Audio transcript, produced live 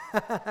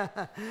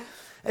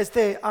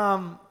Este,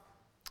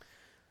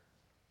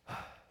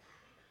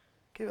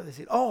 ¿qué iba a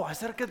decir? Oh,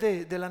 acerca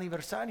del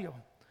aniversario.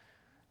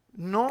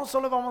 No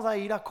solo vamos a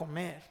ir a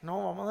comer,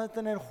 no, vamos a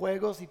tener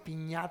juegos y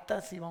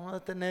piñatas y vamos a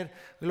tener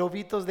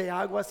globitos de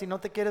agua. Si no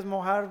te quieres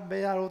mojar,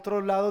 ve al otro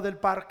lado del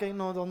parque,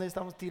 no, donde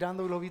estamos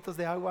tirando globitos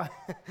de agua.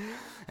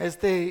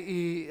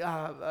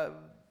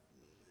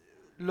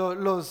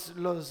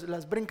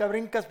 Las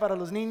brinca-brincas para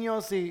los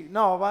niños y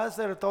no, va a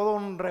ser todo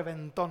un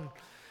reventón.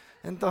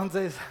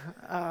 Entonces,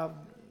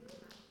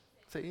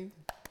 sí,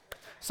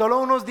 solo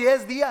unos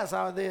 10 días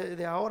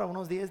de ahora,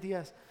 unos 10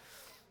 días.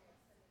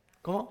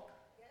 ¿Cómo?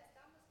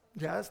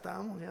 Ya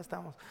estamos.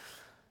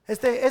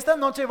 Esta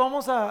noche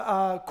vamos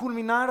a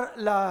culminar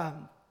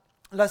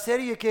la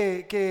serie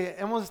que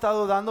hemos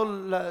estado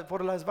dando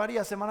por las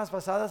varias semanas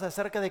pasadas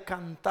acerca de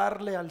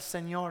cantarle al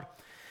Señor.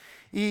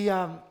 Y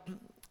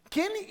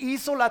 ¿quién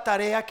hizo la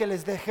tarea que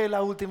les dejé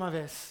la última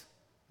vez?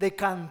 De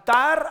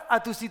cantar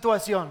a tu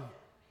situación.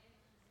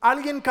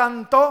 ¿Alguien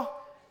cantó?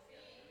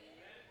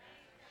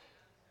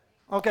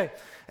 Ok,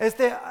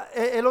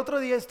 el otro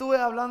día estuve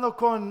hablando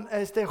con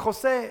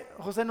José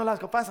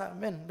Nolasco. Pasa,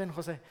 ven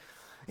José.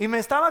 Y me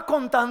estaba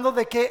contando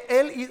de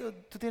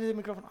que ¿tú tienes el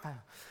micrófono?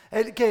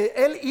 Que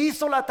él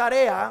hizo la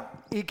tarea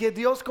y que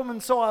Dios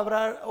comenzó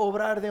a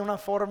obrar de una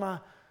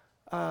forma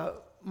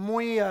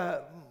muy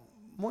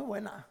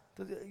buena.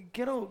 Entonces,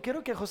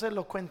 quiero que José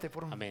lo cuente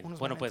por Amén. unos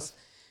Bueno, momentos.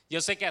 pues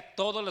yo sé que a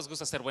todos les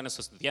gusta ser buenos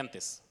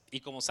estudiantes. Y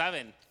como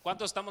saben,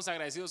 ¿cuántos estamos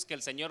agradecidos que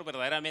el Señor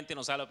verdaderamente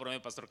nos habla por medio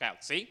de Pastor Kyle?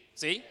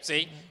 ¿Sí?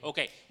 Ok.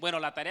 Bueno,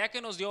 la tarea que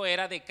nos dio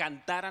era de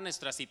cantar a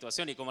nuestra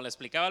situación. Y como le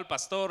explicaba al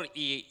pastor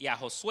y a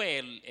Josué,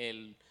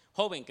 el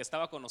joven que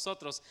estaba con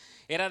nosotros,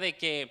 era de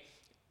que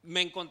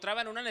me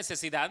encontraba en una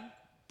necesidad.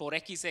 Por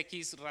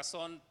XX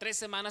razón, 3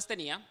 semanas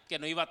tenía que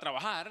no iba a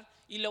trabajar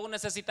y luego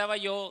necesitaba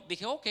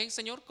dije, ok,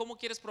 Señor, ¿cómo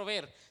quieres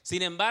proveer?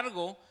 Sin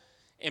embargo,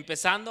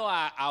 empezando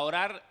a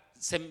orar,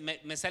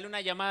 me sale una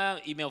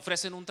llamada y me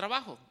ofrecen un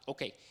trabajo.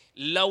 Ok,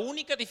 la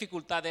única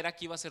dificultad era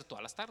que iba a ser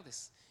todas las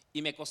tardes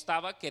y me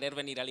costaba querer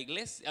venir a la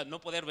iglesia, no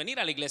poder venir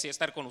a la iglesia y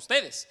estar con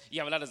ustedes y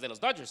hablarles de los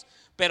Dodgers,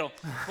 pero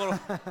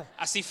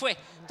así fue.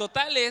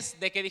 Total es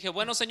de que dije,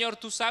 bueno, Señor,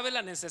 tú sabes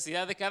la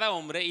necesidad de cada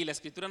hombre y la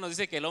escritura nos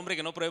dice que el hombre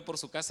que no provee por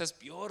su casa es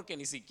peor que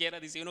ni siquiera,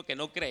 dice uno que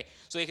no cree.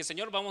 Entonces dije,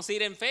 Señor, vamos a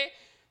ir en fe,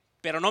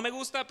 pero no me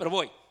gusta, pero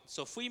voy.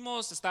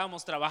 Fuimos,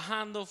 estábamos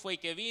trabajando, fue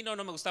que vino,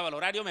 no me gustaba el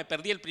horario, me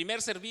perdí el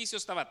primer servicio,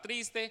 estaba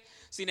triste.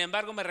 Sin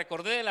embargo, me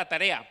recordé de la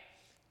tarea,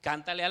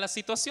 cántale a la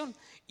situación.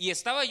 Y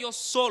estaba yo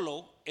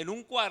solo en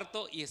un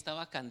cuarto y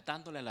estaba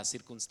cantándole a la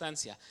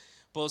circunstancia.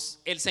 Pues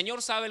el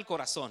Señor sabe el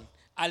corazón.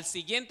 Al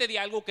siguiente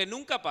día, algo que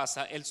nunca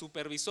pasa, el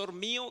supervisor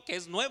mío, que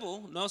es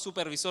nuevo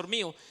supervisor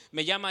mío,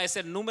 me llama, es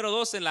el número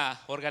 2 en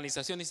la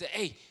organización, dice,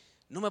 hey,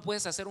 ¿no me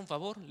puedes hacer un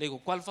favor? Le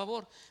digo, ¿cuál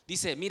favor?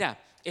 Dice,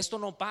 mira, esto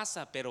no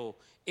pasa, pero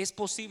es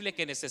posible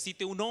que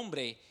necesite un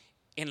hombre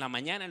en la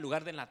mañana en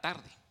lugar de en la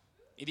tarde.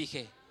 Y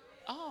dije,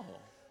 oh,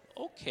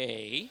 ok.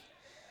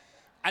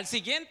 Al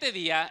siguiente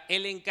día,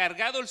 el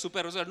encargado, el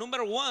supervisor, el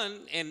número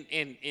 1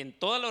 en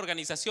toda la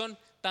organización,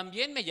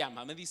 también me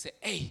llama, me dice,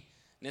 hey,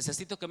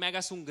 necesito que me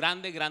hagas un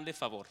grande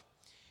favor.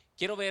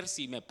 Quiero ver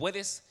si me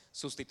puedes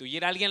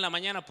sustituir a alguien en la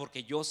mañana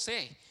porque yo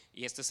sé,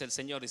 y este es el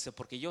Señor, dice,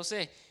 porque yo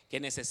sé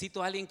que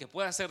necesito a alguien que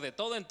pueda hacer de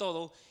todo en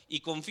todo y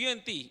confío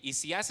en ti, y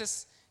si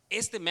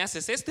me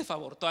haces este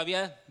favor,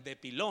 todavía de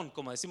pilón,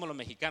 como decimos los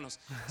mexicanos,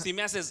 si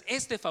me haces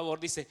este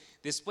favor, dice,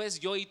 después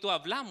yo y tú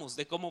hablamos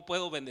de cómo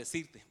puedo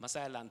bendecirte más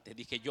adelante.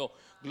 Dije yo,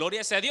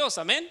 gloria sea a Dios,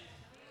 amén.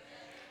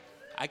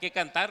 Hay que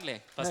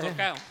cantarle, Pastor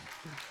Cao.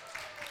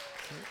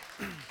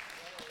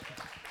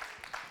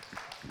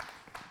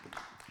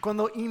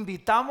 Cuando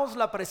invitamos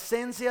la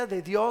presencia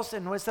de Dios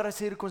en nuestras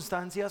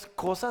circunstancias,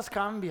 cosas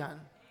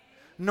cambian.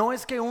 No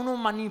es que uno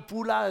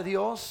manipula a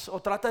Dios o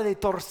trata de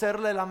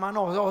torcerle la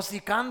mano, o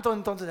si canto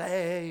entonces,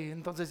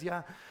 entonces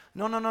ya.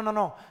 No.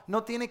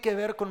 No tiene que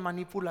ver con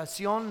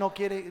manipulación,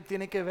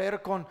 tiene que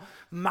ver con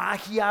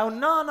magia.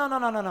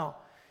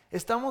 No.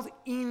 Estamos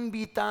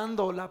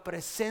invitando la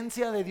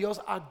presencia de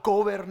Dios a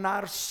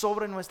gobernar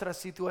sobre nuestras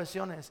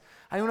situaciones.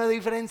 Hay una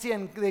diferencia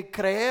de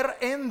creer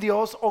en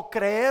Dios o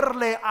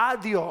creerle a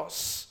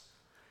Dios.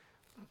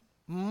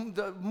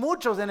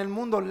 Muchos en el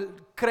mundo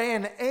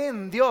creen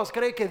en Dios,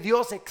 creen que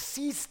Dios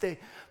existe,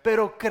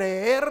 pero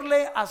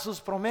creerle a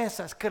sus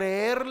promesas,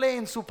 creerle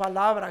en su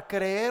palabra,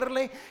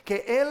 creerle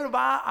que Él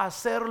va a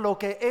hacer lo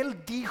que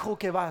Él dijo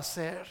que va a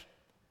hacer,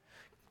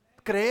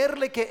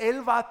 creerle que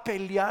Él va a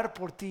pelear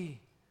por ti,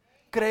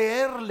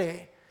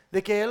 creerle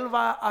de que Él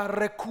va a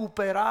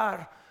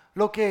recuperar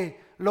lo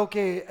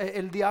que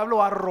el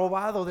diablo ha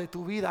robado de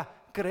tu vida,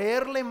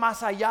 creerle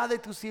más allá de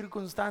tu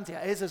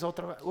circunstancia. Ese es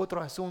otro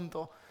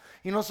asunto.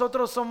 Y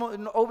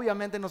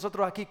obviamente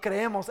nosotros aquí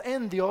creemos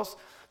en Dios,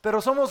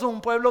 pero somos un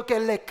pueblo que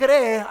le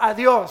cree a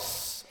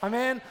Dios.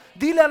 Amén.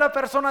 Dile a la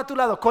persona a tu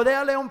lado,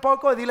 codéale un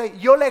poco y dile,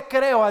 yo le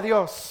creo a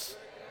Dios.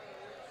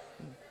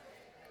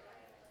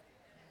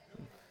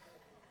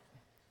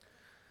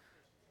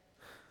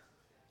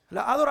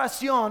 La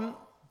adoración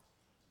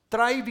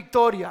trae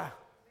victoria.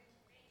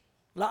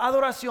 La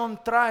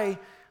adoración trae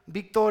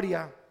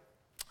victoria.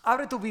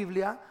 Abre tu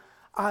Biblia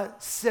a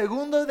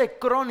Segundo de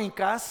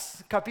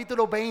Crónicas,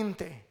 capítulo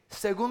 20.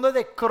 Segundo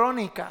de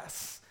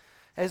Crónicas.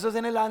 Eso es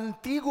en el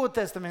Antiguo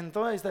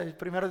Testamento. Está el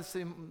primero,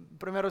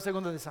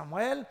 segundo de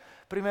Samuel,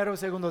 primero,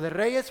 segundo de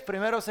Reyes,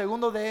 primero,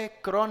 segundo de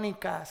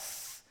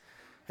Crónicas.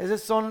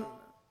 Esos son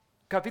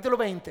capítulo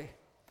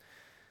 20.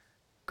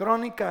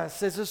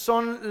 Crónicas, esos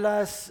son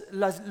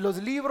los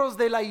libros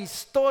de la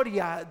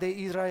historia de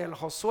Israel.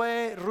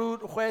 Josué,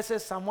 Ruth,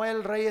 Jueces,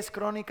 Samuel, Reyes,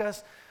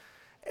 Crónicas,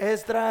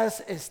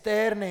 Esdras,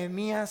 Esther,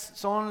 Nehemías,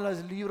 son los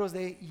libros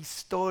de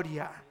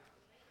historia.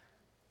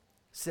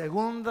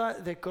 Segunda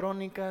de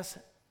Crónicas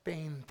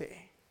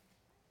 20.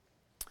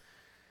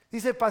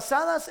 Dice,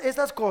 pasadas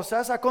estas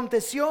cosas,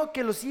 aconteció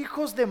que los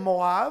hijos de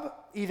Moab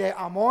y de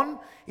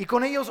Amón, y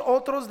con ellos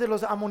otros de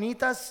los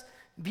amonitas,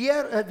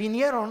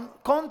 vinieron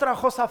contra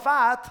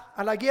Josafat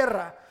a la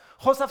guerra.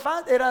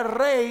 Josafat era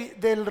rey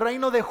del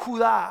reino de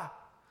Judá,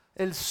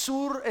 el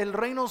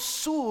reino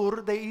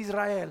sur de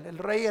Israel. El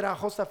rey era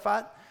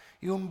Josafat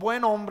y un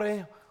buen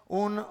hombre,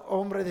 un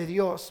hombre de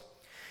Dios.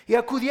 Y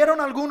acudieron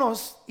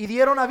algunos y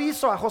dieron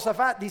aviso a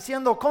Josafat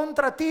diciendo,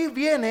 contra ti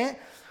viene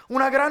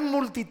una gran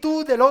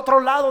multitud del otro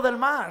lado del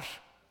mar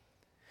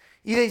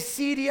y de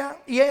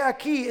Siria, y he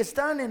aquí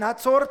están en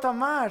Hazor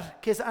Tamar,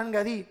 que es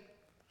Engadí.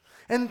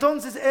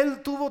 Entonces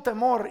él tuvo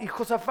temor y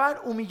Josafat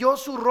humilló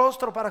su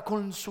rostro para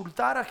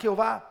consultar a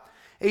Jehová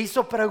e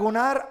hizo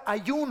pregonar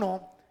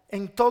ayuno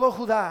en todo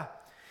Judá.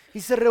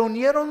 Y se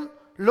reunieron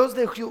los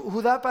de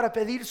Judá para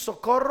pedir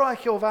socorro a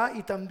Jehová,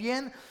 y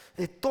también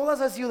de todas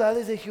las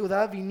ciudades de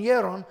Judá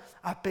vinieron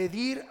a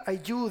pedir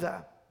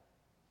ayuda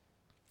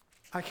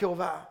a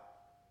Jehová.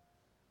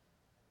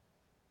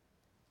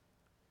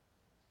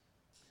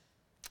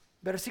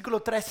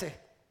 Versículo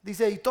 13.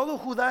 Dice, y todo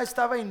Judá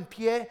estaba en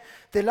pie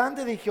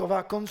delante de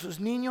Jehová con sus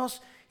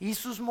niños y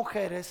sus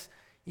mujeres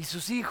y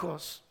sus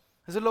hijos.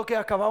 Eso es lo que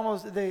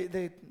acabamos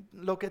de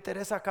lo que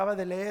Teresa acaba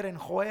de leer en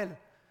Joel,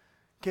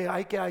 que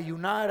hay que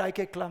ayunar, hay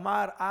que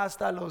clamar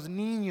hasta los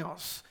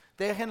niños.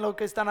 Dejen lo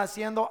que están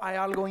haciendo, hay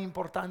algo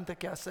importante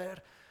que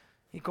hacer.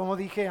 Y como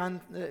dije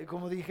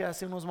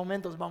hace unos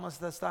momentos, vamos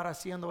a estar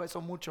haciendo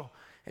eso mucho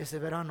ese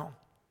verano.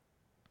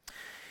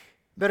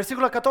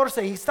 Versículo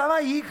 14, y estaba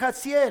ahí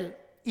Jaziel,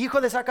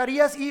 hijo de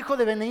Zacarías, hijo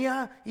de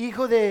Benía,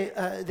 hijo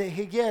de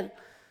Jegiel,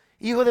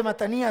 hijo de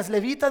Matanías,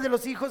 levita de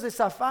los hijos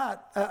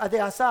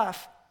de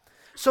Asaf,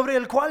 sobre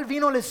el cual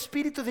vino el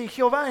Espíritu de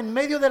Jehová en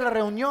medio de la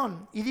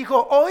reunión, y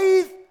dijo,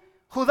 oíd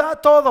Judá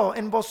todo,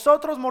 en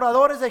vosotros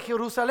moradores de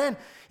Jerusalén,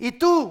 y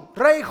tú,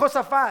 rey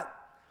Josafat,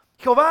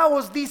 Jehová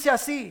os dice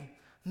así,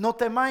 no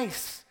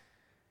temáis,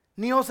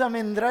 ni os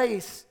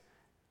amedréis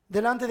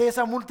delante de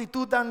esa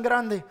multitud tan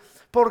grande,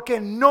 porque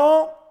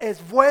no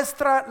es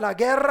vuestra la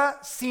guerra,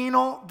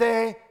 sino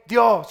de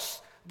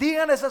Dios.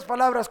 Digan esas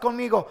palabras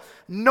conmigo.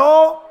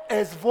 No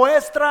es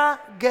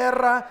vuestra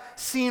guerra,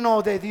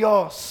 sino de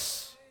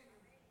Dios.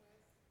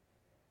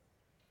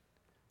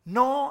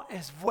 No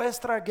es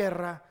vuestra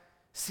guerra,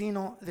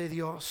 sino de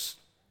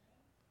Dios.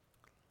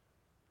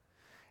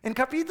 En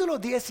capítulo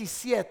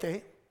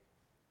 17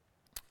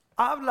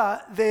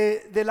 habla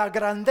de la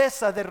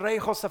grandeza del rey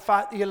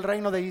Josafat y el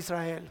reino de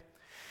Israel.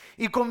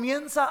 Y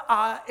comienza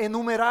a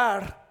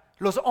enumerar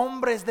los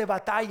hombres de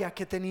batalla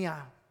que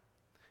tenía.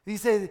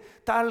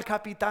 Dice, tal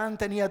capitán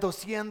tenía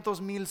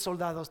 200,000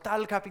 soldados,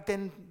 tal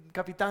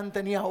capitán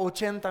tenía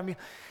 80,000.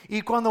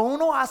 Y cuando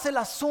uno hace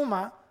la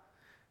suma,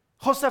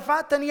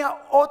 Josafat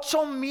tenía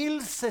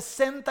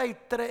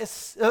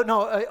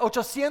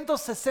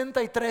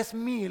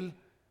 863,000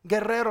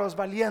 guerreros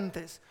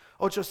valientes.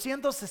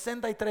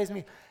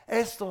 863,000.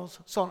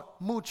 Estos son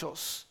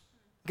muchos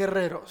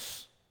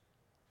guerreros.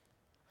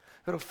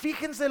 Pero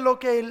fíjense lo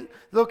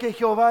que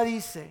Jehová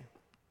dice.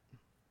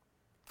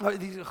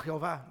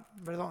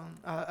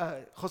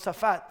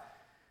 Josafat.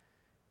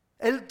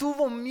 Él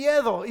tuvo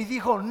miedo y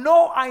dijo,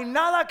 no hay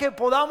nada que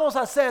podamos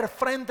hacer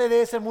frente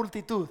de esa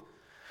multitud.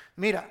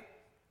 Mira,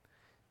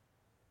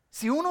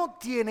 si uno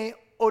tiene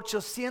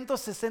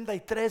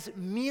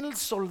 863,000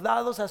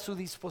 soldados a su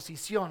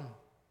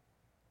disposición,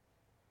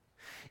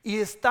 y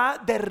está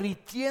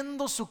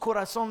derritiendo su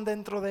corazón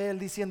dentro de él,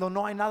 diciendo,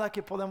 no hay nada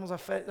que podamos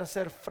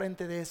hacer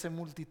frente de esa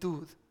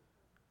multitud.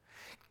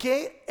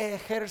 ¿Qué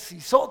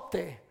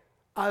ejércitote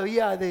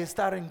había de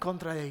estar en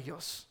contra de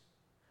ellos?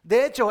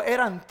 De hecho,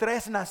 eran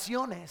 3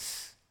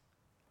 naciones.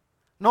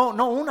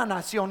 No una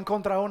nación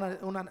contra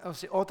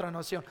otra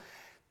nación.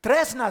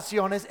 3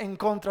 naciones en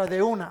contra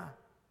de una.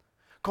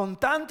 Con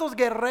tantos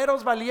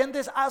guerreros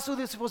valientes a su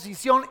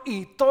disposición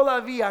y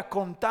todavía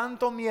con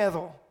tanto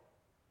miedo.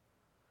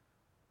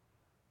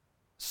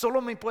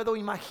 Solo me puedo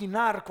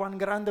imaginar cuán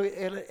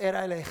grande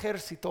era el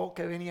ejército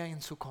que venía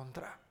en su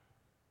contra.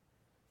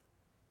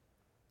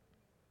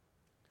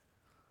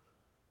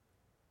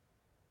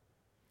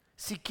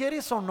 Si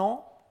quieres o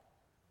no,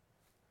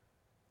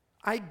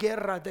 hay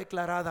guerra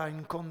declarada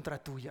en contra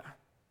tuya.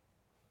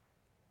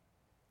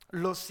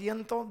 Lo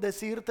siento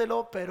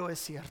decírtelo, pero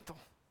es cierto.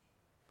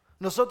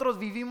 Nosotros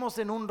vivimos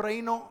en un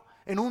reino,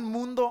 en un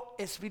mundo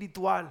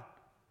espiritual.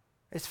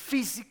 Es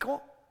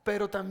físico,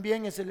 pero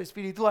también es el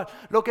espiritual.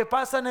 Lo que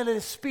pasa en el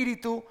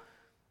espíritu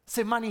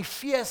se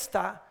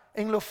manifiesta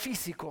en lo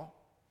físico.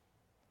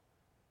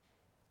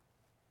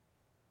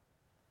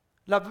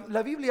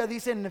 La Biblia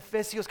dice en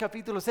Efesios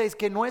capítulo 6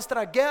 que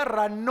nuestra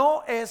guerra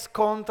no es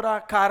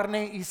contra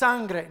carne y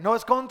sangre, no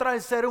es contra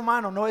el ser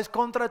humano, no es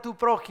contra tu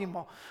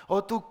prójimo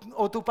o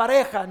tu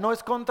pareja, no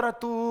es contra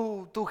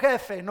tu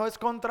jefe, no es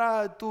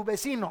contra tu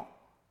vecino.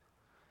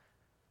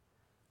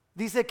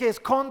 Dice que es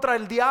contra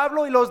el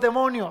diablo y los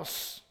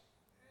demonios.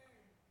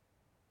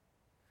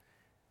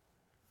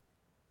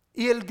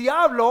 Y el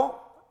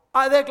diablo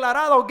ha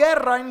declarado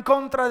guerra en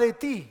contra de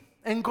ti,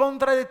 en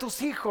contra de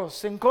tus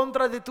hijos, en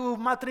contra de tu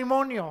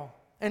matrimonio,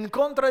 en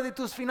contra de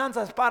tus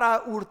finanzas,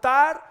 para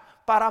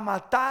hurtar, para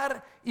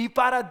matar y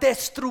para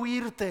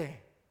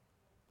destruirte.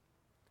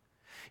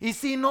 Y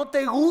si no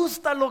te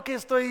gusta lo que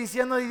estoy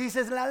diciendo y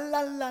dices,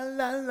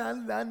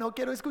 no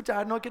quiero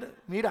escuchar,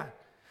 mira,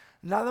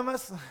 nada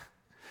más,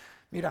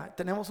 mira,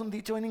 tenemos un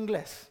dicho en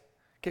inglés,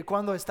 que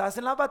cuando estás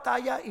en la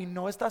batalla y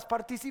no estás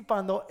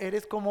participando,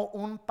 eres como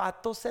un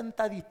pato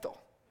sentadito.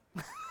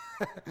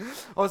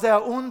 O sea,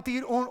 un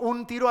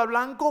tiro al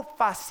blanco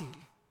fácil.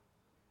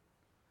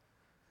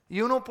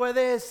 Y uno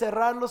puede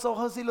cerrar los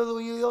ojos y los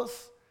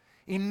oídos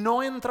y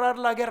no entrar a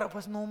la guerra.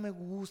 Pues no me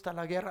gusta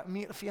la guerra.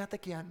 Mira, fíjate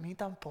que a mí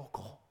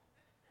tampoco.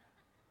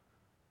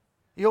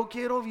 Yo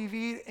quiero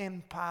vivir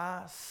en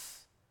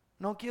paz.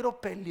 No quiero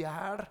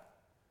pelear.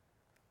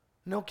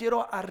 No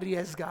quiero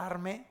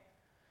arriesgarme.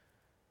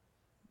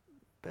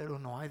 Pero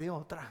no hay de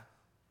otra.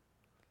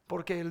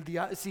 Porque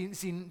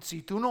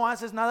si tú no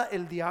haces nada,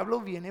 el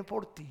diablo viene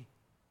por ti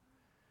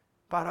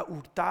para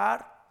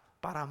hurtar,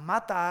 para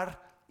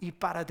matar y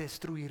para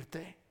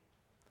destruirte.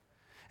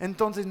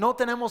 Entonces no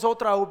tenemos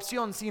otra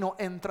opción sino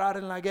entrar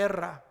en la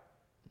guerra.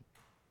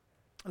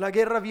 La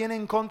guerra viene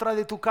en contra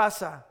de tu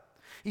casa.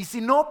 Y si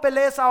no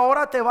peleas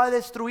ahora, te va a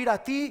destruir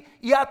a ti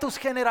y a tus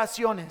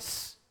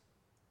generaciones.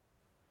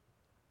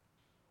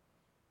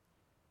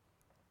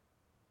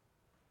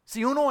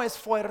 Si uno es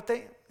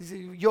fuerte,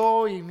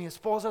 yo y mi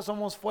esposa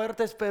somos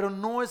fuertes, pero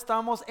no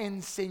estamos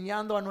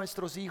enseñando a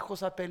nuestros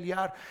hijos a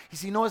pelear. Y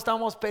si no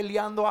estamos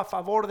peleando a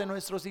favor de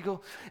nuestros hijos,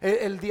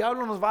 el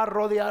diablo nos va a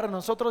rodear a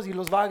nosotros y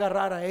los va a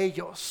agarrar a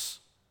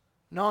ellos.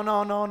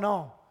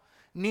 No.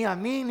 Ni a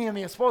mí, ni a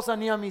mi esposa,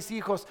 ni a mis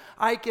hijos.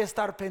 Hay que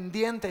estar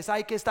pendientes,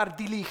 hay que estar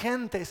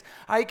diligentes,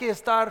 hay que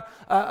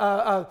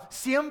estar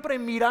siempre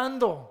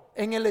mirando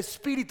en el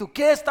espíritu.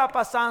 ¿Qué está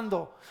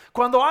pasando?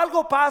 Cuando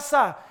algo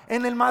pasa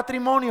en el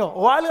matrimonio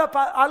o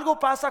algo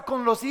pasa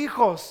con los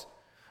hijos,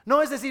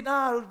 no es decir,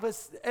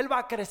 pues él va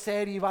a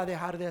crecer y va a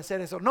dejar de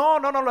hacer eso. No,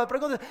 le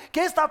pregunto,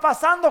 ¿qué está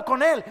pasando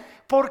con él?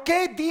 ¿Por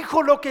qué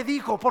dijo lo que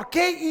dijo? ¿Por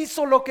qué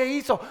hizo lo que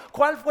hizo?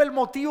 ¿Cuál fue el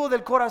motivo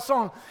del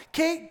corazón?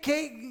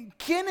 ¿Quién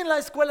en la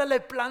escuela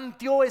le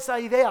planteó esa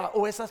idea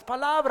o esas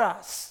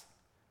palabras?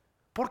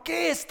 ¿Por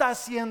qué está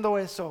haciendo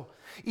eso?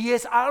 Y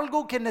es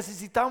algo que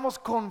necesitamos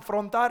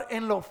confrontar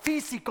en lo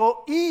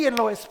físico y en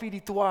lo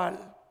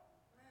espiritual.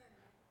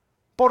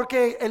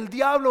 Porque el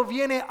diablo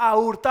viene a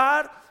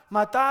hurtar,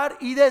 matar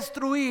y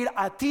destruir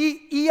a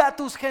ti y a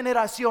tus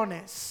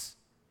generaciones.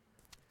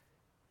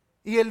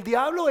 Y el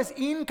diablo es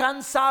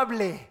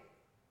incansable.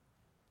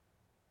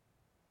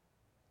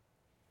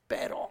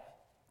 Pero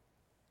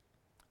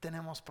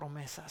tenemos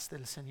promesas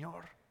del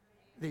Señor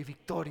de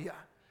victoria.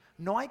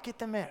 No hay que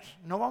temer,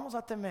 no vamos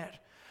a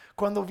temer.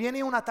 Cuando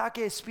viene un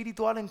ataque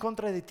espiritual en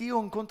contra de ti o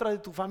en contra de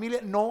tu familia,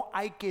 no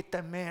hay que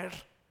temer.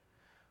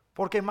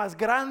 Porque más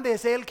grande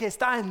es el que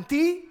está en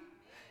ti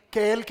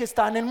que el que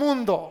está en el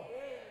mundo.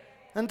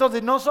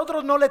 Entonces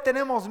nosotros no le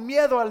tenemos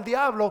miedo al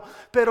diablo,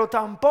 pero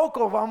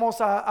tampoco vamos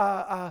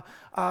a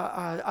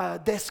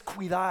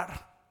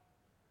descuidar.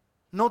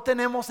 No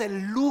tenemos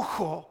el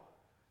lujo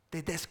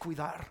de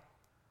descuidar.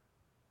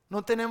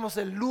 No tenemos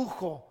el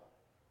lujo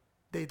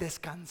de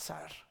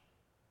descansar.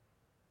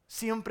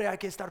 Siempre hay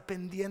que estar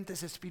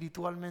pendientes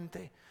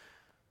espiritualmente.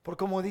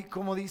 Porque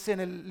como dice en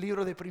el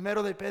libro de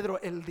Primero de Pedro,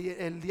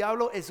 el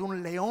diablo es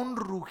un león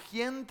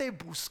rugiente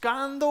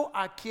buscando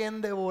a quien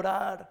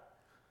devorar.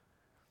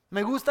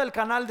 Me gusta el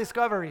canal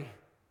Discovery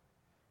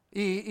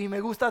y me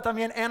gusta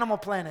también Animal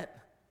Planet.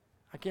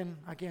 ¿A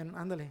quién?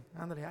 Ándale,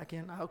 ¿a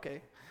quién? Ok.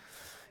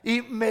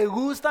 Y me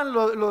gustan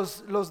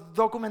los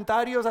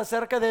documentarios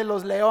acerca de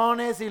los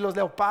leones y los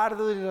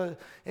leopardos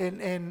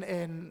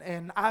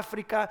en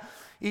África.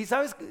 ¿Y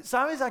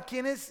sabes a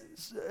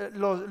quiénes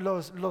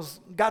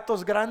los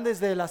gatos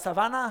grandes de la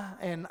sabana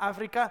en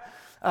África?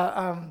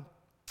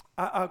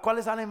 ¿A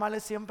cuáles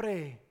animales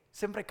siempre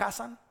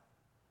cazan?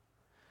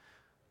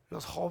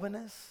 Los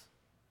jóvenes,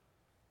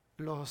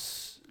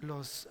 los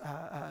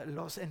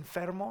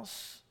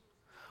enfermos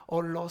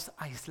o los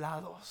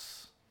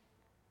aislados.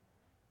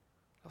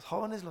 Los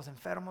jóvenes, los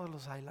enfermos,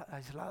 los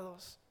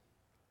aislados.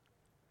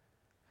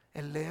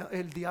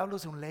 El diablo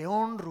es un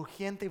león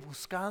rugiente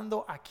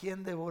buscando a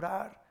quien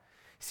devorar.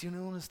 Si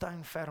uno está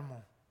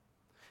enfermo,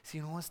 si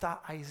uno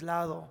está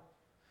aislado,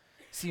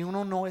 si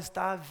uno no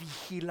está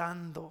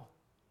vigilando,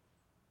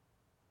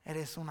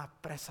 eres una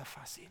presa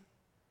fácil.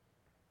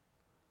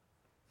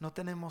 no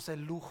tenemos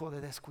el lujo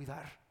de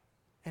descuidar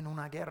en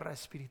una guerra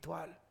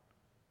espiritual.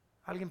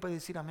 ¿Alguien puede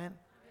decir amén?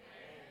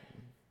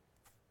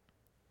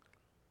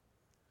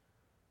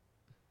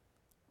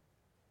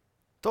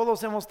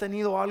 Todos hemos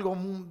tenido algo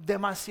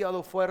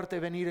demasiado fuerte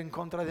venir en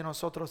contra de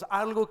nosotros,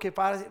 algo que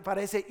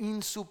parece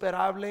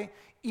insuperable,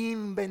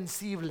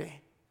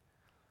 invencible.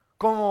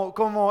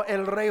 Como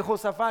el rey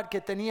Josafat,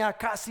 que tenía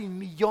casi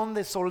 1,000,000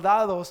 de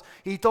soldados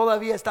y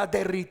todavía está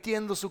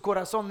derritiendo su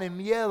corazón de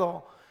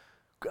miedo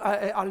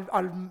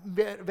al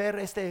ver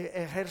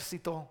este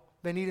ejército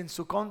venir en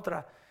su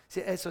contra.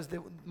 Sí, eso es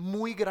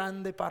muy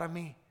grande para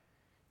mí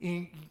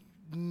y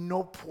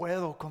no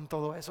puedo con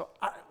todo eso.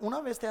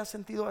 ¿Una vez te has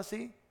sentido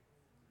así?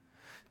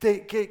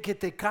 Que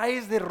te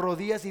caes de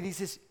rodillas y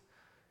dices,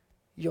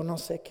 yo no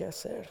sé qué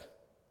hacer.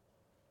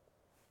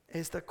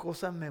 Esta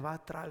cosa me va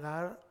a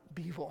tragar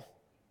vivo.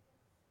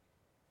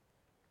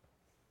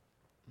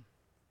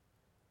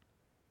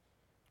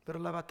 Pero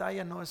la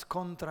batalla no es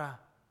contra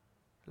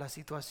la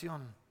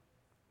situación.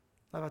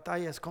 La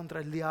batalla es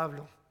contra el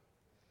diablo.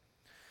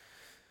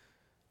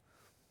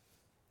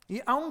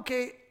 Y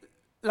aunque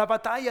la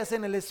batalla es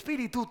en el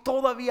espíritu,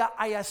 todavía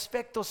hay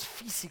aspectos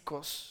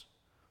físicos.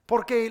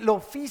 Porque lo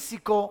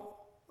físico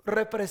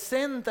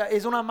representa,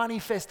 es una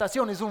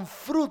manifestación, es un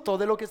fruto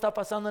de lo que está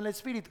pasando en el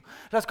espíritu.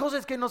 Las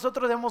cosas que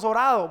nosotros hemos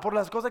orado, por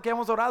las cosas que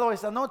hemos orado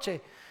esta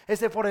noche,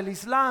 por el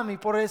Islam y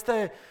por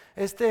este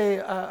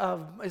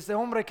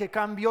hombre que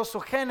cambió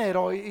su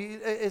género,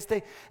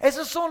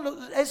 esos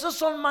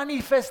son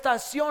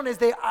manifestaciones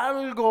de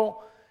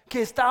algo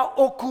que está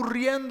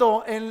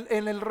ocurriendo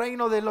en el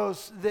reino de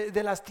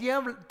las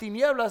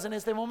tinieblas en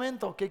este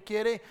momento, que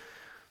quiere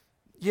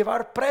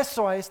llevar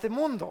preso a este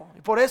mundo.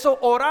 Y por eso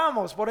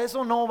oramos, por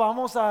eso no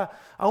vamos a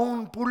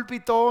un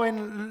púlpito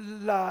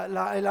en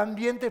el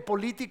ambiente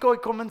político y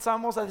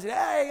comenzamos a decir,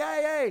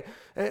 hey,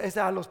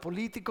 a los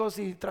políticos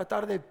y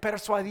tratar de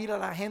persuadir a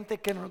la gente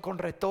con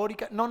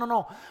retórica.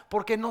 No,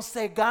 porque no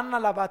se gana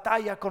la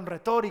batalla con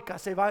retórica,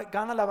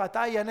 gana la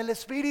batalla en el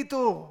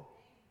espíritu.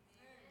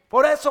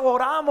 Por eso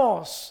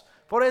oramos,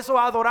 por eso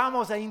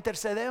adoramos e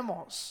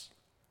intercedemos.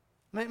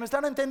 ¿Me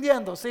están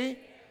entendiendo?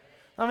 ¿Sí?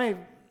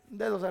 Amén.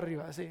 Dedos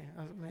arriba, sí.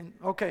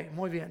 Ok,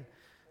 muy bien.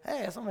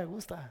 Eso me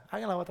gusta.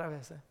 Háganlo otra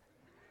vez.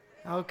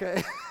 Ok.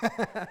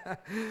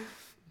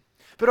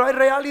 Pero hay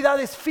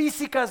realidades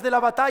físicas de la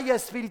batalla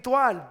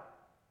espiritual.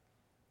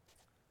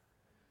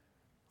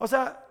 O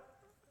sea,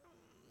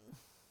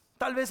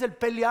 tal vez el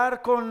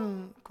pelear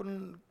con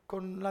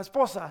la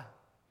esposa,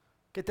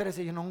 que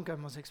Teresa y yo nunca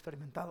hemos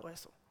experimentado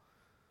eso.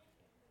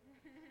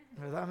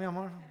 ¿Verdad, mi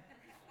amor?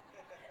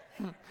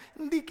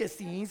 Di que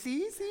sí,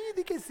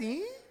 di que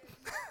sí.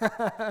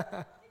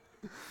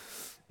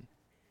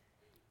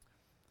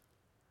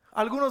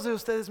 Algunos de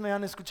ustedes me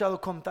han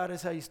escuchado contar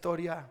esa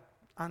historia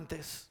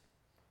antes,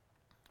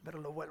 pero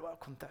lo vuelvo a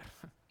contar.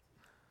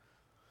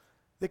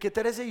 De que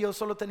Teresa y yo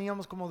solo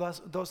teníamos como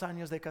 2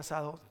 años de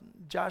casado.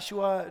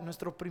 Joshua,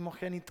 nuestro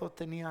primogénito,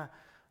 tenía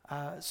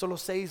solo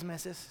 6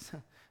 meses.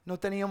 No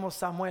teníamos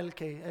Samuel,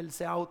 que él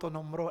se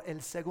autonombró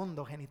el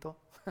segundo génito.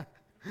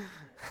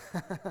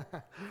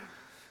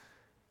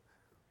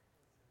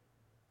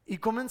 Y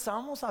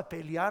comenzamos a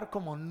pelear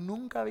como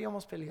nunca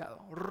habíamos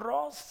peleado.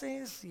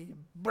 Roces y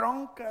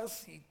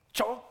broncas y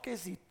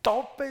choques y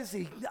topes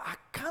y a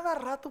cada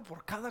rato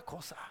por cada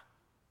cosa.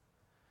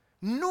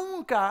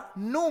 Nunca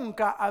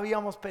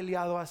habíamos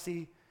peleado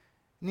así,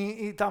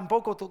 y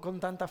tampoco con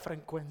tanta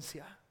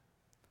frecuencia.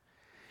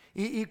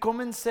 Y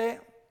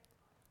comencé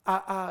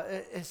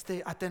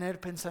a tener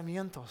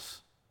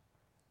pensamientos.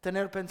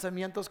 Tener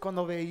pensamientos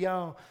cuando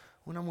veía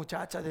una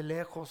muchacha de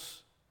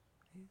lejos.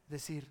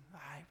 Decir,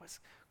 ay,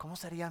 pues, ¿cómo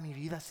sería mi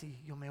vida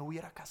si yo me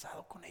hubiera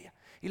casado con ella?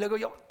 Y luego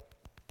yo,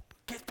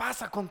 ¿qué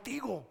pasa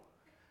contigo?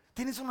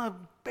 Tienes una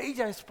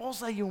bella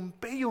esposa y un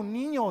bello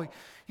niño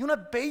y una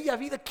bella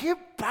vida. ¿Qué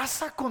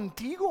pasa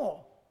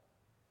contigo?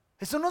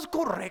 Eso no es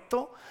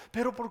correcto,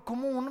 pero por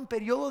como un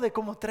periodo de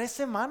como 3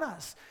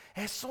 semanas,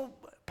 eso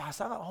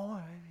pasaba.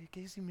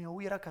 ¿Qué si me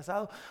hubiera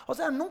casado? O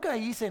sea, nunca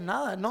hice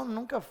nada,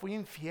 nunca fui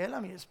infiel a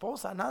mi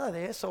esposa, nada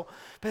de eso.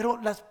 Pero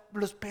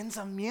los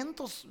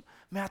pensamientos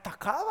me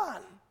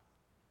atacaban.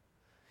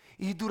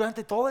 Y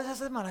durante todas esas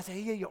semanas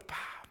ella y yo,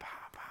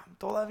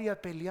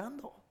 todavía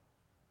peleando.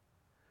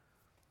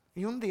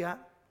 Y un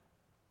día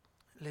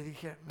le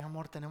dije, mi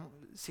amor,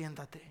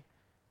 siéntate,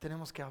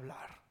 tenemos que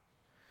hablar.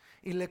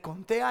 Y le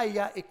conté a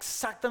ella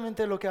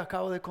exactamente lo que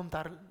acabo de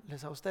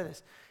contarles a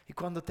ustedes. Y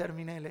cuando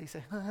terminé le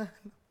hice,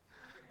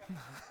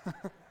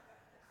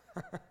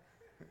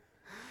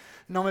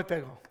 no me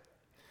pegó.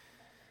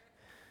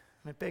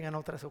 Me pega en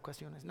otras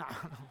ocasiones. No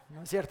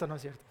es cierto.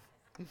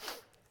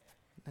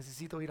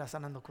 Necesito ir a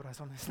sanando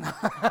corazones.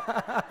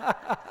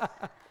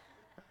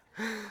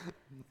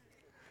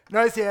 No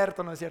es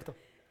cierto.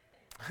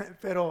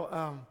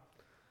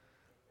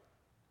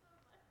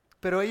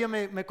 Pero ella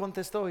me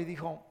contestó y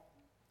dijo,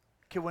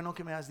 qué bueno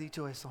que me has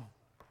dicho eso,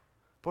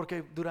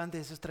 porque durante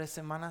esas 3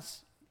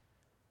 semanas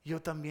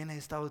yo también he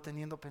estado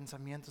teniendo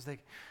pensamientos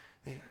de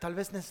tal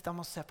vez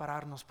necesitamos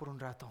separarnos por un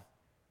rato.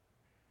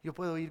 Yo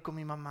puedo ir con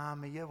mi mamá,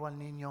 me llevo al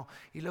niño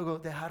y luego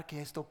dejar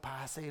que esto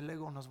pase y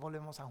luego nos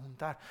volvemos a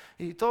juntar.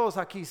 Y todos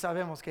aquí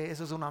sabemos que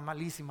eso es una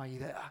malísima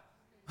idea.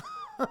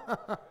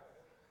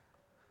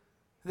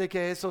 De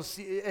que eso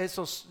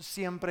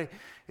siempre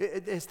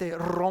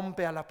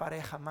rompe a la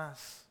pareja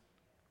más.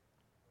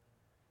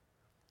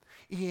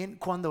 Y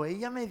cuando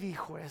ella me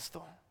dijo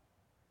esto,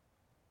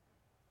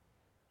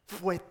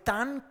 fue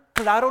tan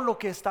claro lo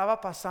que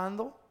estaba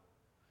pasando.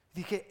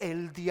 Dije,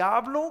 el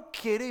diablo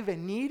quiere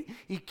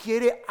venir y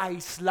quiere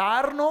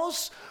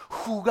aislarnos,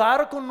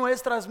 jugar con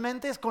nuestras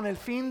mentes con el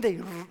fin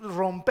de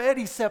romper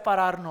y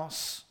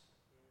separarnos.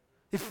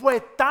 Y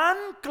fue tan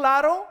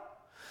claro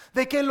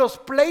de que los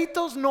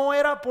pleitos no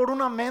era por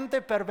una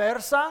mente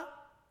perversa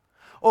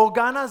o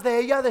ganas de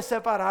ella de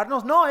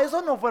separarnos. No,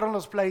 esos no fueron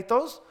los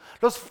pleitos.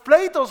 Los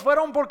pleitos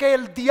fueron porque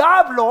el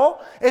diablo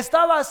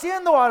estaba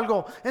haciendo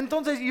algo.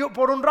 Entonces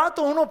por un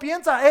rato uno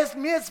piensa, es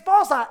mi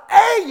esposa,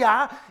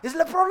 ella es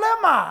el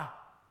problema.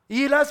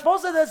 Y la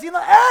esposa está diciendo,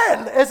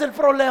 él es el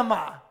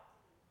problema.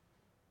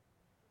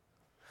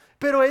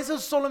 Pero eso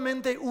es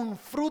solamente un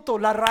fruto,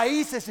 la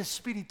raíz es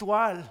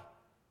espiritual.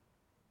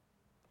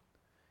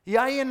 Y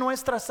ahí en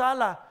nuestra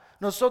sala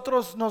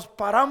nosotros nos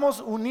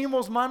paramos,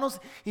 unimos manos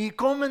y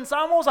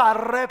comenzamos a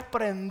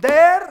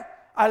reprender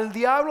al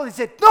diablo.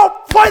 Dice,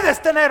 no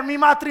puedes tener mi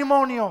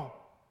matrimonio,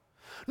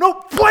 no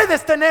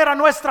puedes tener a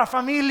nuestra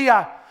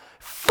familia,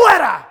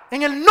 fuera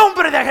en el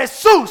nombre de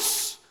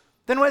Jesús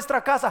de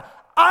nuestra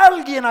casa.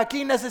 Alguien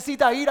aquí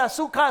necesita ir a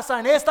su casa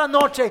en esta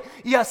noche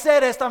y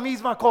hacer esta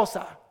misma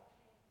cosa.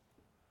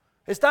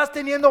 Estás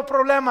teniendo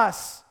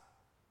problemas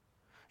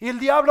y el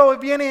diablo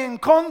viene en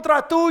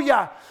contra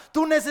tuya.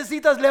 Tú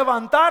necesitas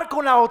levantar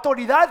con la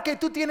autoridad que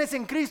tú tienes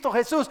en Cristo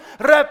Jesús,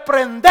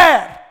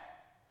 reprender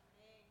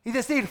y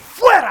decir,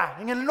 fuera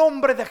en el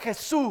nombre de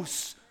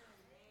Jesús.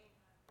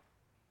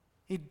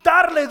 Y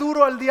darle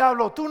duro al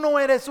diablo. Tú no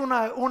eres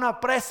una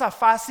presa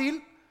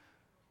fácil.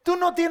 Tú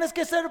no tienes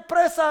que ser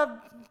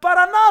presa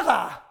para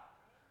nada.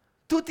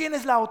 Tú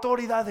tienes la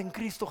autoridad en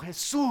Cristo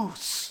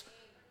Jesús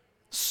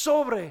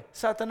sobre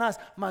Satanás.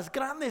 Más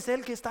grande es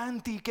el que está en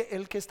ti que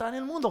el que está en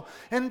el mundo.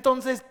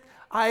 Entonces,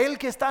 a el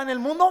que está en el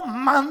mundo,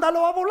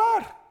 mándalo a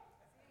volar.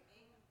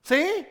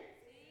 ¿Sí?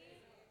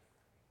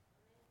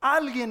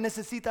 Alguien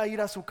necesita ir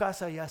a su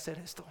casa y hacer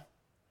esto.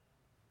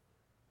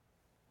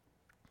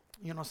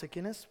 Yo no sé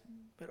quién es,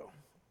 pero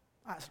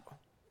hazlo.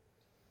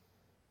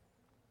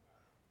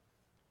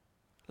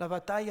 La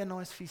batalla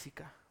no es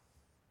física,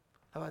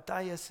 la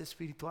batalla es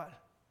espiritual.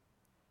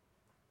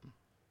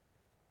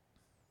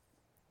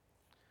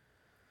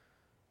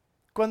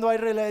 Cuando hay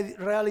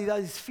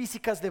realidades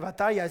físicas de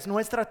batalla, es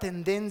nuestra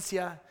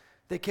tendencia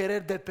de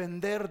querer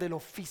depender de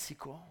lo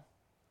físico.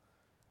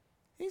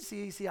 Y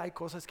sí hay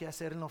cosas que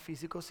hacer en lo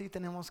físico, sí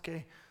tenemos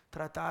que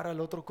tratar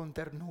al otro con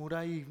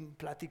ternura y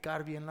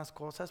platicar bien las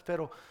cosas,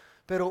 pero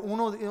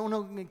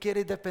uno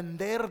quiere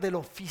depender de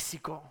lo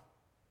físico.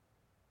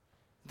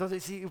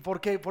 Entonces sí,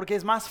 porque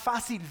es más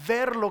fácil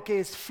ver lo que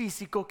es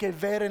físico que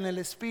ver en el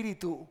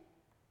espíritu.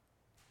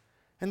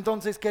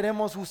 Entonces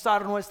queremos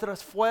usar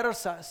nuestras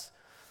fuerzas,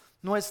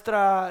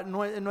 nuestra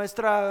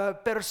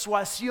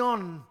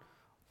persuasión,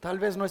 tal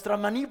vez nuestra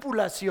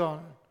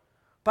manipulación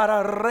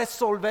para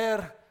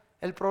resolver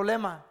el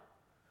problema.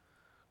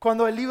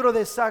 Cuando el libro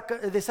de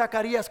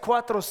Zacarías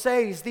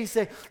 4:6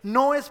 dice,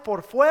 no es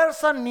por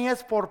fuerza ni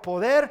es por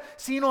poder,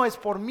 sino es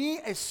por mi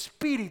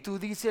espíritu,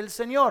 dice el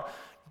Señor.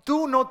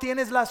 Tú no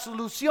tienes la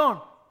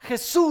solución,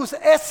 Jesús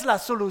es la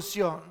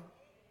solución.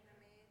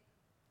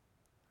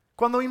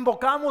 Cuando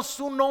invocamos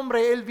su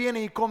nombre, Él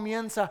viene y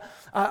comienza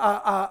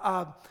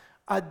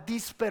a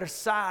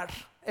dispersar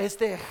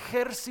este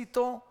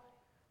ejército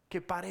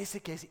que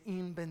parece que es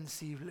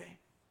invencible.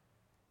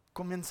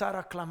 Comenzar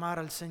a clamar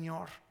al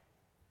Señor.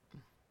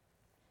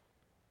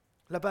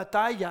 La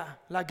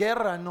batalla, la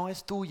guerra no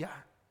es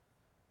tuya.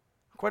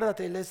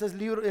 Acuérdate,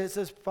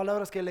 esas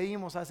palabras que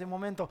leímos hace un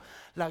momento.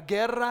 La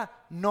guerra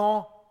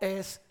no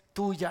es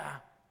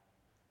tuya,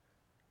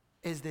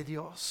 es de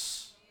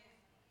Dios.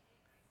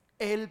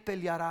 Él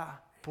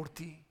peleará por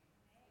ti.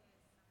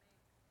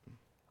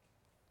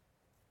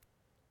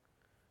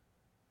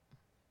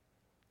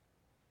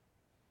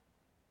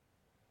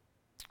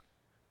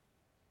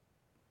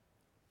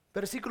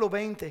 Versículo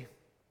 20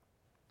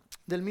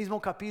 del mismo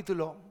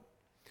capítulo.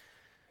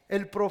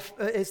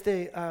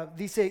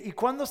 Dice, y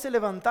cuando se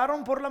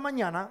levantaron por la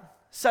mañana,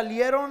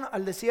 salieron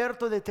al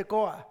desierto de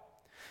Tecoa.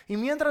 Y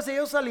mientras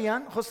ellos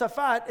salían,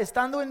 Josafat,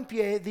 estando en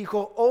pie,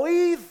 dijo,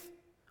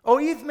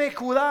 oídme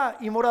Judá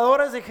y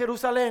moradores de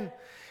Jerusalén,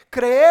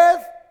 creed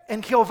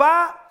en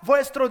Jehová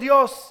vuestro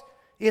Dios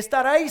y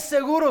estaréis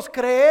seguros,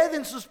 creed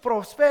en sus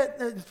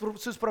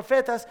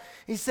profetas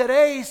y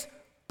seréis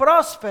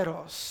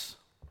prósperos.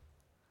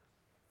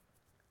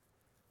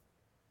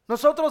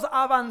 Nosotros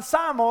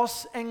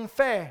avanzamos en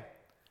fe.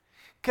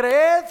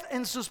 Creed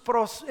en sus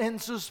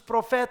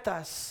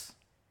profetas.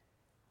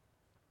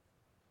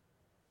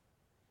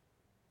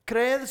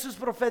 Creed en sus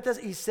profetas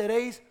y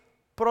seréis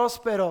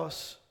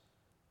prósperos.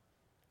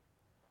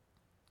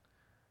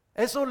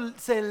 Eso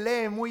se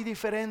lee muy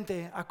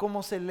diferente a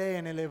cómo se lee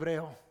en el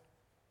hebreo.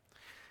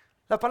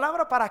 La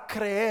palabra para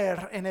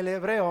creer en el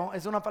hebreo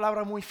es una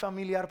palabra muy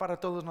familiar para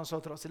todos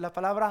nosotros. Es la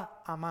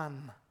palabra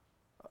amán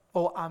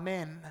o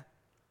amén.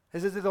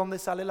 Es desde donde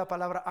sale la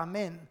palabra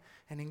amén.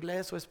 En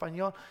inglés o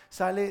español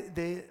sale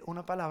de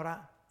una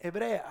palabra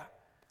hebrea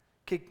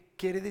que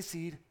quiere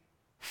decir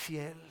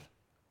fiel,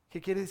 que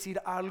quiere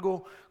decir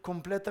algo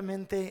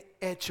completamente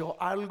hecho,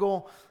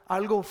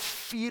 algo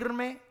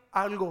firme,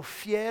 algo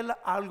fiel,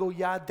 algo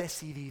ya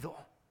decidido.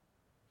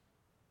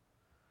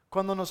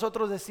 Cuando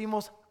nosotros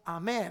decimos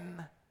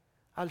amén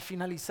al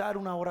finalizar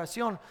una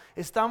oración,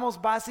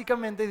 estamos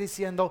básicamente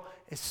diciendo: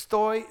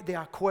 estoy de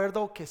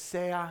acuerdo que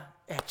sea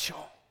hecho.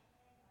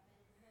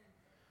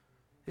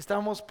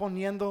 Estamos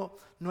poniendo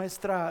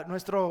nuestro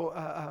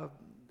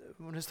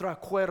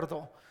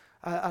acuerdo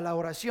a la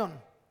oración.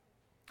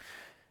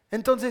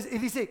 Entonces, y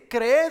dice: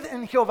 creed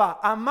en Jehová,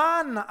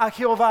 amán a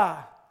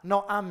Jehová,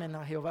 no amen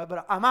a Jehová,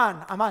 pero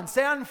amán,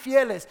 sean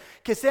fieles,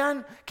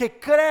 que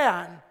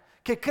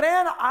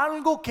crean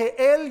algo que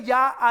Él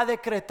ya ha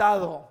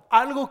decretado,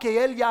 algo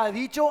que Él ya ha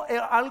dicho,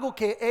 algo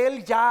que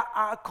Él ya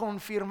ha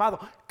confirmado.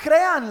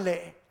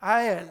 Créanle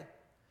a Él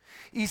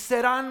y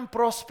serán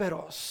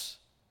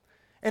prósperos.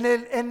 En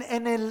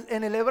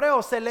el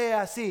hebreo se lee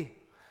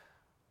así: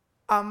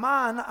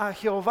 amán a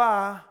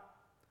Jehová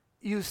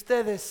y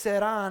ustedes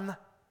serán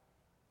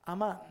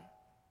amán.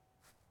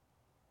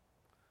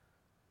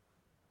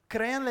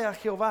 Créanle a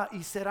Jehová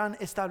y serán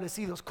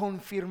establecidos,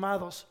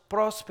 confirmados,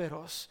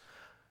 prósperos.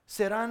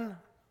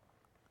 Serán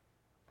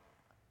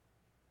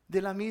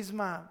de la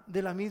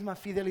misma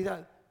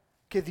fidelidad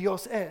que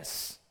Dios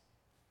es.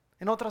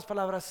 En otras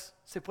palabras,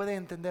 se puede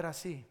entender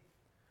así: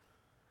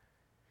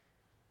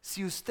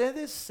 si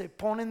ustedes se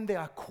ponen de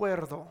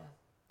acuerdo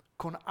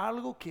con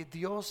algo que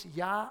Dios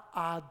ya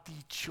ha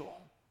dicho,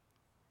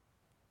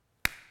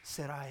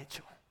 será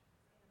hecho.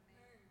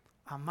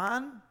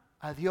 Amán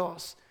a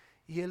Dios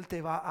y Él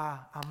te va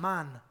a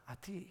amán a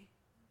ti.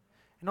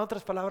 En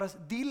otras palabras,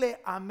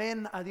 dile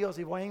amén a Dios.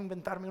 Y voy a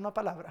inventarme una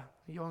palabra.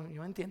 Yo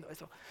entiendo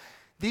eso.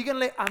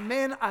 Díganle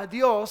amén a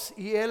Dios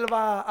y Él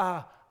va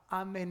a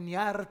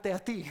amenearte a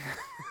ti.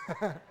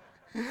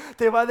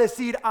 Te va a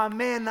decir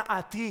amén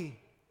a ti.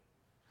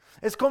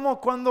 Es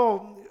como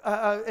cuando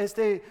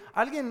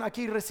alguien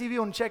aquí recibe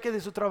un cheque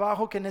de su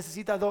trabajo que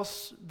necesita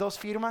dos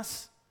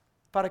firmas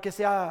para que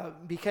sea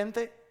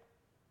vigente.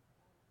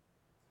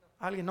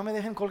 Alguien, no me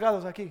dejen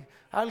colgados aquí.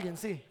 Alguien,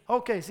 sí.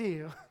 Ok,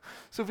 sí,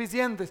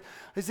 suficientes.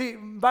 Sí,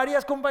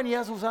 varias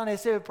compañías usan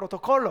ese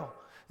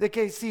protocolo de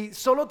que si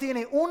solo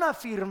tiene una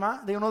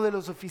firma de uno de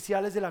los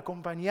oficiales de la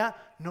compañía,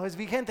 no es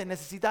vigente,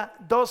 necesita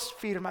 2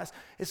 firmas.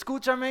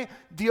 Escúchame,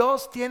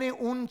 Dios tiene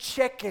un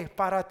cheque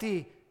para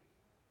ti.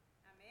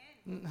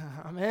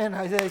 Amén.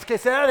 Es que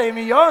sea de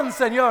millón,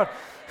 Señor.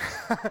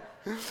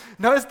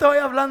 No estoy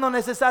hablando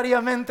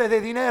necesariamente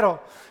de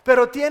dinero,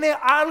 pero tiene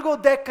algo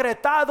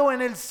decretado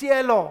en el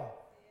cielo.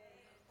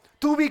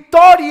 Tu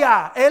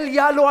victoria, Él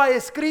ya lo ha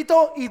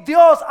escrito y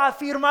Dios ha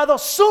firmado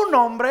su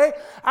nombre.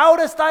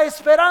 Ahora está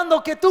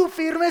esperando que tú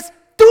firmes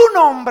tu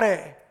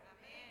nombre.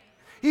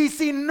 Y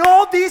si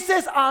no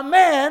dices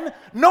amén,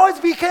 no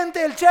es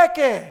vigente el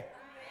cheque.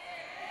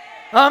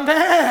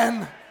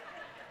 Amén.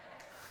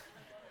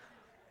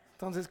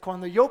 Entonces,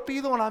 cuando yo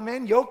pido un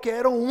amén, yo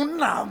quiero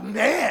un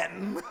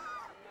amén.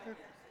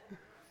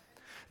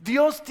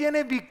 Dios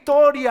tiene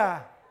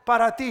victoria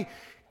para ti.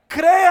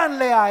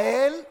 Créanle a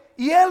Él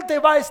y Él te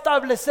va a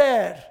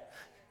establecer.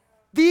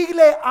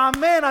 Dile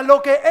amén a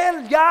lo que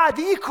Él ya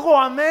dijo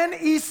amén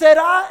y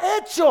será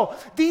hecho.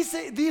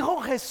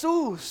 Dijo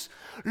Jesús: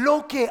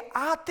 lo que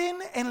aten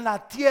en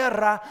la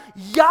tierra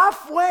ya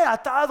fue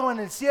atado en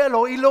el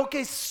cielo, y lo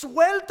que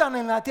sueltan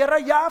en la tierra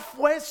ya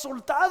fue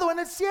soltado en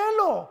el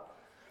cielo.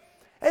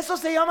 Eso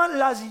se llaman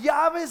las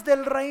llaves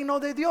del reino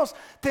de Dios.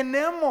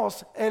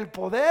 Tenemos el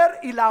poder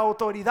y la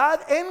autoridad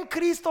en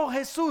Cristo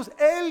Jesús.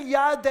 Él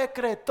ya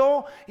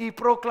decretó y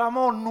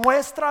proclamó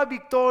nuestra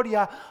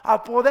victoria.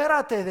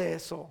 Apodérate de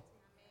eso.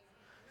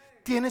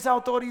 Tienes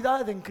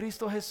autoridad en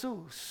Cristo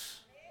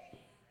Jesús.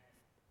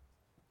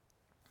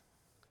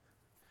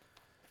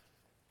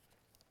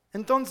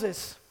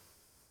 Entonces,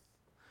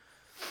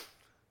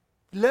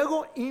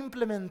 luego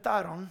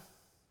implementaron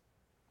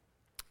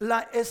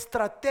la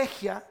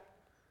estrategia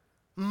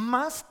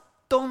más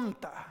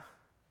tonta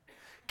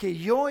que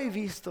yo he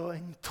visto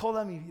en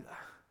toda mi vida.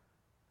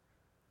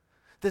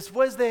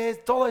 Después de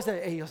todo eso,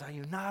 ellos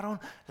ayunaron.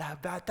 La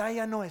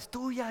batalla no es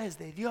tuya, es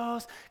de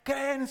Dios.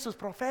 Creen en sus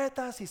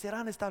profetas y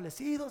serán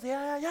establecidos.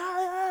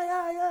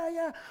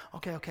 Ya.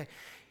 Ok.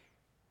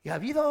 Y ha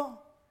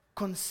habido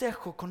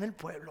consejo con el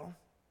pueblo.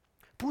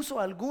 Puso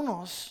a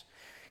algunos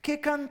que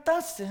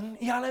cantasen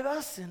y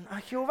alabasen a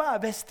Jehová,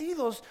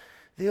 vestidos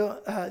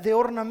de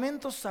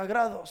ornamentos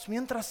sagrados,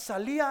 mientras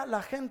salía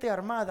la gente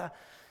armada,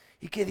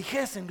 y que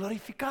dijesen: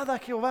 glorificad a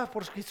Jehová,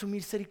 porque su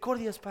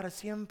misericordia es para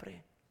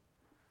siempre.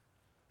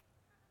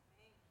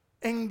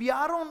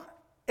 Enviaron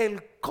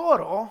el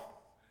coro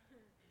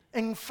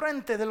en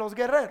frente de los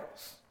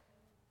guerreros.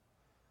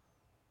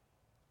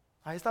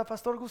 Ahí está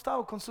Pastor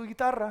Gustavo con su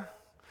guitarra,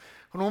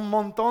 con un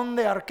montón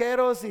de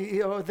arqueros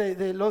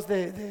de los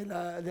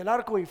del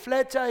arco y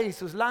flecha y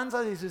sus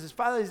lanzas y sus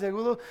espadas y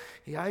escudos.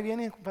 Y ahí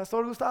viene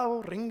Pastor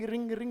Gustavo, ring,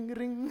 ring, ring,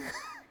 ring.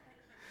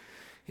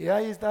 Y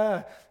ahí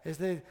está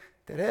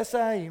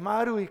Teresa y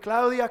Maru y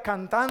Claudia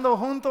cantando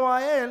junto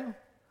a él.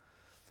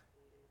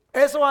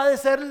 Eso ha de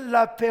ser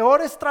la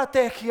peor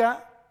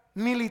estrategia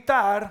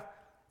militar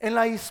en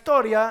la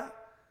historia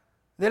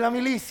de la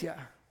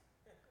milicia.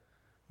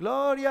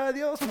 Gloria a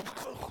Dios.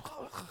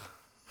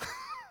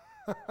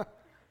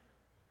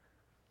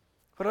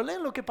 Pero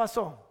leen lo que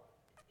pasó.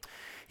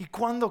 Y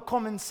cuando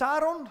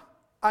comenzaron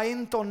a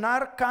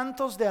entonar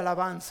cantos de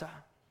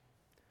alabanza,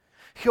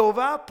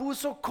 Jehová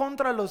puso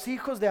contra los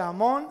hijos de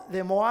Amón,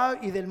 de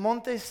Moab y del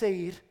monte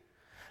Seir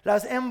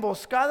las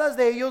emboscadas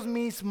de ellos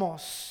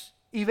mismos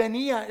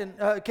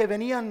que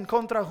venían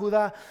contra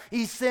Judá,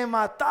 y se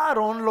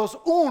mataron los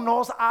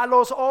unos a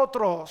los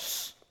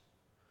otros.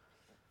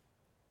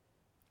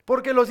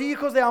 Porque los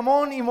hijos de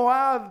Amón y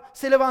Moab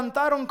se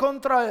levantaron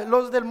contra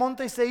los del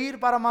monte Seir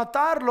para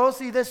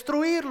matarlos y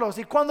destruirlos.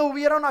 Y cuando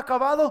hubieron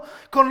acabado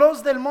con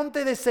los del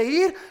monte de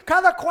Seir,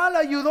 cada cual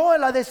ayudó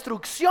en la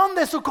destrucción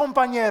de su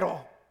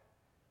compañero.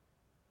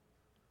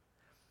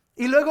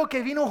 Y luego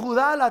que vino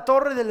Judá a la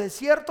torre del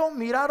desierto,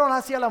 miraron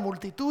hacia la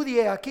multitud y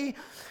he aquí,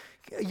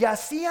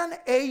 yacían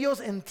ellos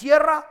en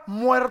tierra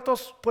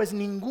muertos, pues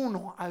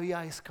ninguno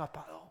había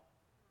escapado.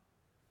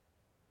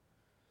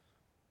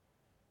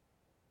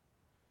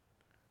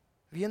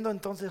 Viendo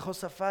entonces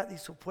Josafat y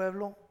su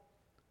pueblo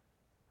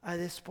a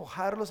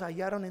despojarlos,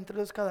 hallaron entre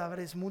los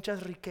cadáveres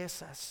muchas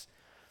riquezas,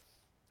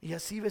 y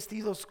así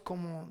vestidos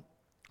como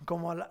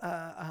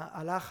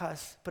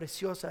alhajas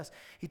preciosas,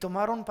 y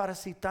tomaron para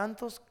sí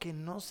tantos que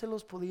no se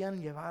los podían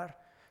llevar.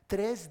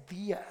 3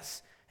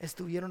 días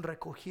estuvieron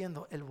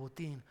recogiendo el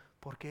botín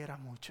porque era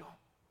mucho.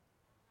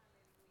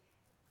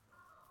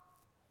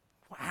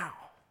 Wow.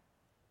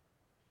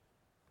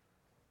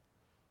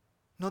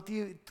 No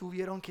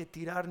tuvieron que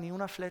tirar ni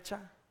una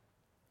flecha,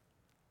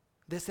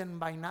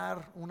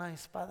 desenvainar una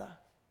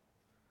espada.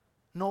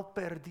 No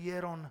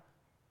perdieron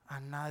a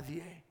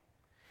nadie.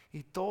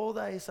 Y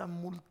toda esa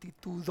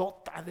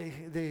multitudota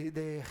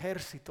de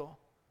ejército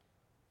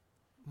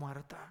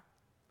muerta.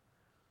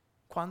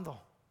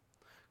 ¿Cuándo?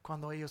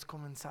 Cuando ellos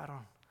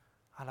comenzaron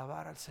a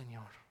alabar al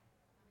Señor.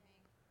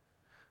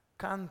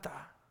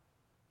 Canta.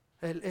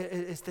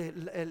 El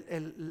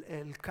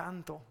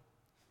canto.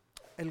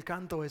 El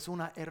canto es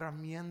una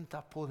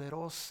herramienta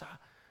poderosa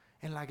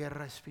en la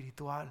guerra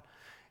espiritual.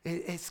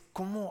 Es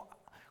como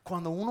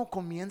cuando uno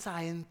comienza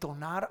a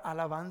entonar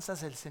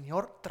alabanzas al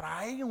Señor,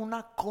 trae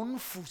una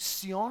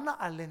confusión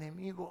al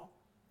enemigo.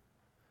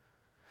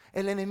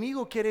 El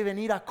enemigo quiere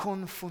venir a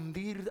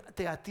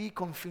confundirte a ti,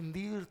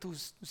 confundir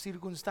tus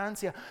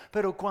circunstancias,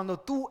 pero cuando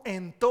tú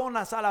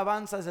entonas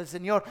alabanzas al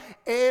Señor,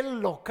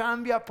 Él lo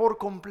cambia por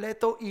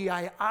completo, y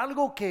hay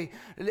algo que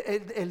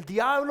el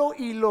diablo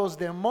y los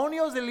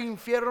demonios del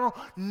infierno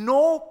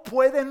no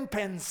pueden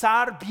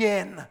pensar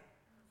bien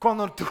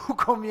cuando tú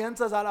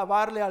comienzas a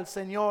alabarle al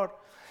Señor.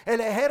 El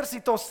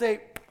ejército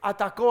se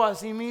atacó a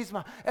sí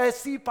misma.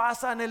 Así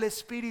pasa en el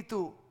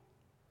espíritu.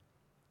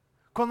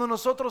 Cuando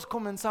nosotros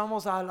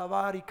comenzamos a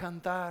alabar y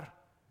cantar,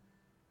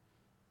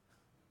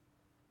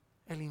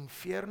 el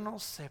infierno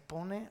se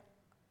pone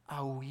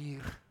a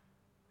huir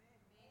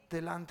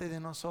delante de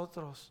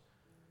nosotros.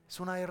 Es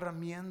una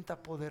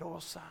herramienta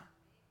poderosa.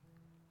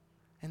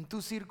 En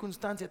tu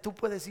circunstancia, tú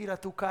puedes ir a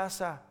tu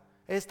casa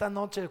esta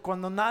noche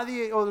cuando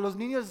nadie, o los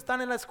niños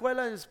están en la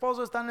escuela, el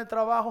esposo está en el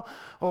trabajo,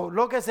 o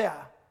lo que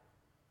sea.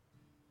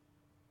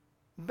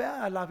 Ve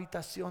a la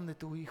habitación de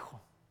tu hijo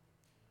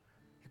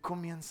y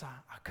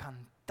comienza a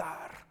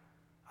cantar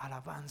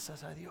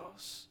alabanzas a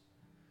Dios.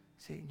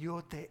 Sí,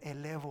 yo te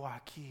elevo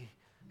aquí,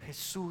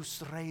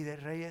 Jesús, Rey de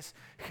Reyes,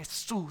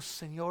 Jesús,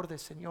 Señor de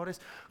Señores.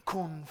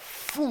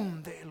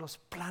 Confunde los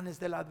planes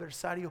del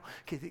adversario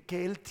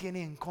que Él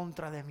tiene en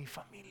contra de mi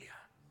familia.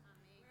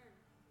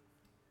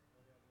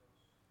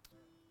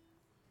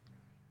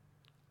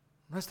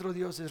 Nuestro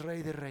Dios es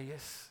Rey de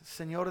Reyes,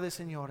 Señor de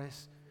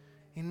Señores,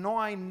 y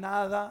no hay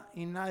nada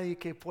y nadie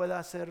que pueda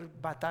hacer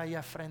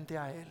batalla frente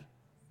a Él.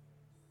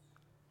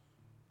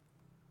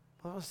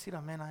 ¿Podemos decir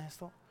amén a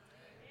esto?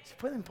 Si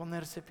pueden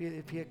ponerse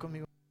de pie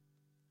conmigo.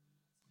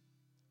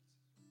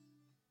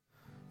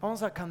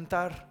 Vamos a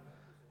cantar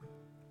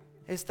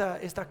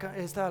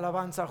esta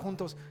alabanza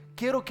juntos.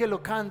 Quiero que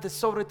lo cantes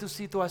sobre tu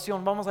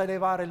situación. Vamos a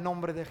elevar el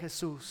nombre de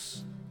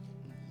Jesús.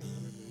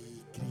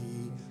 Mi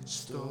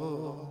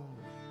Cristo,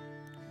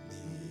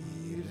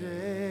 mi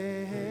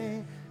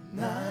Rey,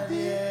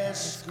 nadie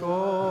es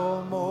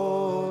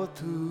como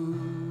tú.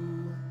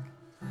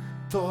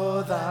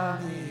 Toda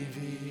mi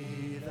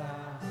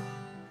vida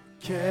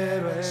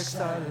quiero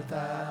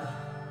exaltar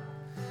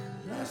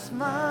las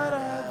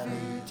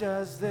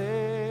maravillas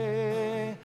de